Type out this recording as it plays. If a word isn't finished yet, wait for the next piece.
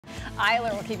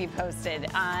Eiler will keep you posted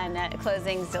on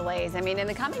closings, delays. I mean, in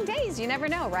the coming days, you never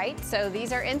know, right? So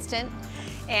these are instant.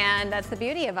 And that's the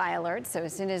beauty of iAlert. So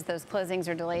as soon as those closings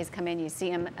or delays come in, you see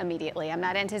them immediately. I'm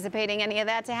not anticipating any of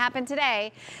that to happen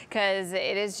today because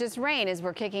it is just rain as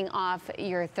we're kicking off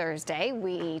your Thursday.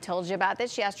 We told you about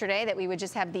this yesterday, that we would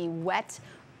just have the wet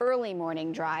early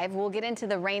morning drive. We'll get into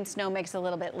the rain snow mix a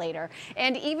little bit later.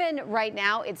 And even right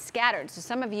now, it's scattered. So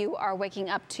some of you are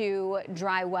waking up to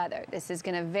dry weather. This is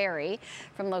going to vary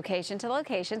from location to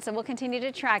location. So we'll continue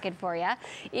to track it for you.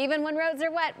 Even when roads are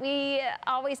wet, we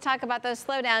always talk about those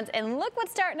slowdowns. And look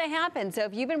what's starting to happen. So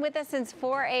if you've been with us since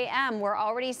 4 a.m., we're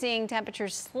already seeing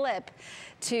temperatures slip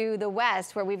to the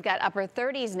west, where we've got upper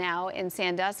 30s now in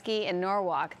Sandusky and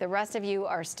Norwalk. The rest of you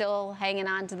are still hanging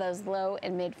on to those low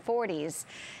and mid 40s.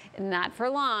 Not for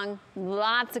long.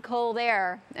 Lots of cold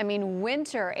air. I mean,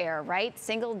 winter air, right?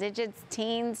 Single digits,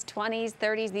 teens, 20s,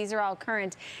 30s. These are all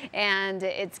current. And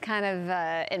it's kind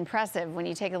of impressive when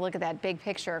you take a look at that big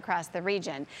picture across the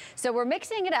region. So we're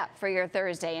mixing it up for your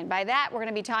Thursday. And by that, we're going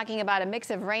to be talking about a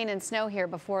mix of rain and snow here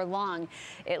before long.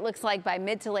 It looks like by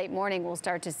mid to late morning, we'll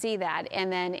start to see that.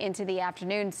 And then into the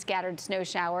afternoon, scattered snow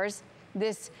showers.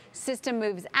 This system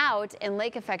moves out and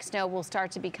lake effect snow will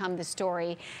start to become the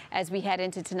story as we head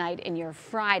into tonight and your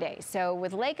Friday. So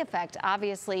with lake effect,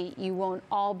 obviously you won't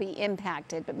all be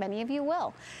impacted, but many of you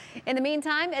will. In the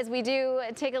meantime, as we do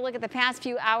take a look at the past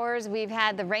few hours, we've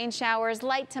had the rain showers,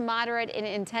 light to moderate in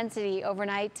intensity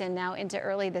overnight and now into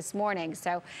early this morning.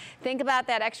 So think about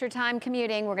that extra time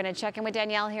commuting. We're going to check in with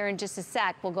Danielle here in just a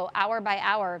sec. We'll go hour by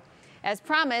hour. As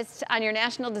promised on your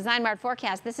National Design Mart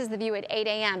forecast, this is the view at 8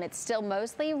 a.m. It's still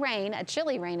mostly rain, a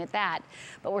chilly rain at that,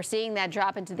 but we're seeing that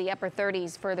drop into the upper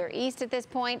 30s further east at this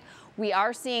point. We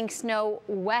are seeing snow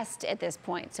west at this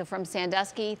point, so from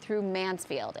Sandusky through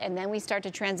Mansfield. And then we start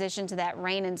to transition to that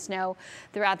rain and snow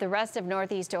throughout the rest of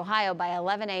northeast Ohio by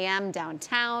 11 a.m.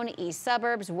 downtown, east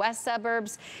suburbs, west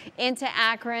suburbs, into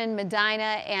Akron,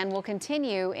 Medina, and we'll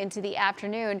continue into the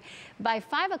afternoon. By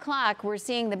 5 o'clock, we're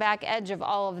seeing the back edge of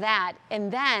all of that.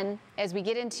 And then as we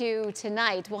get into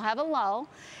tonight, we'll have a lull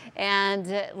and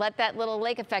let that little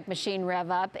lake effect machine rev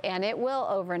up, and it will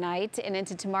overnight and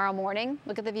into tomorrow morning.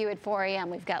 Look at the view at 4 a.m.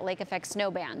 We've got lake effect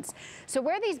snow bands. So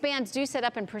where these bands do set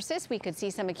up and persist, we could see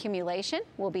some accumulation.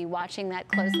 We'll be watching that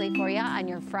closely for you on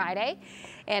your Friday.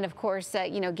 And of course,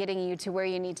 getting you to where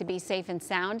you need to be safe and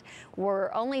sound.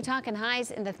 We're only talking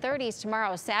highs in the 30s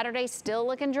tomorrow. Saturday, still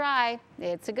looking dry.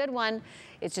 It's a good one.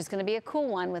 It's just going to be a cool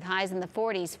one with highs in the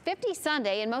 40s. 50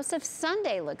 Sunday, and most of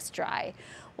Sunday looks dry.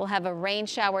 We'll have a rain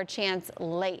shower chance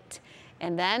late.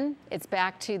 And then it's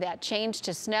back to that change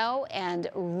to snow and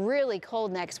really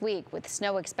cold next week with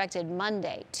snow expected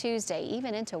Monday, Tuesday,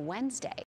 even into Wednesday.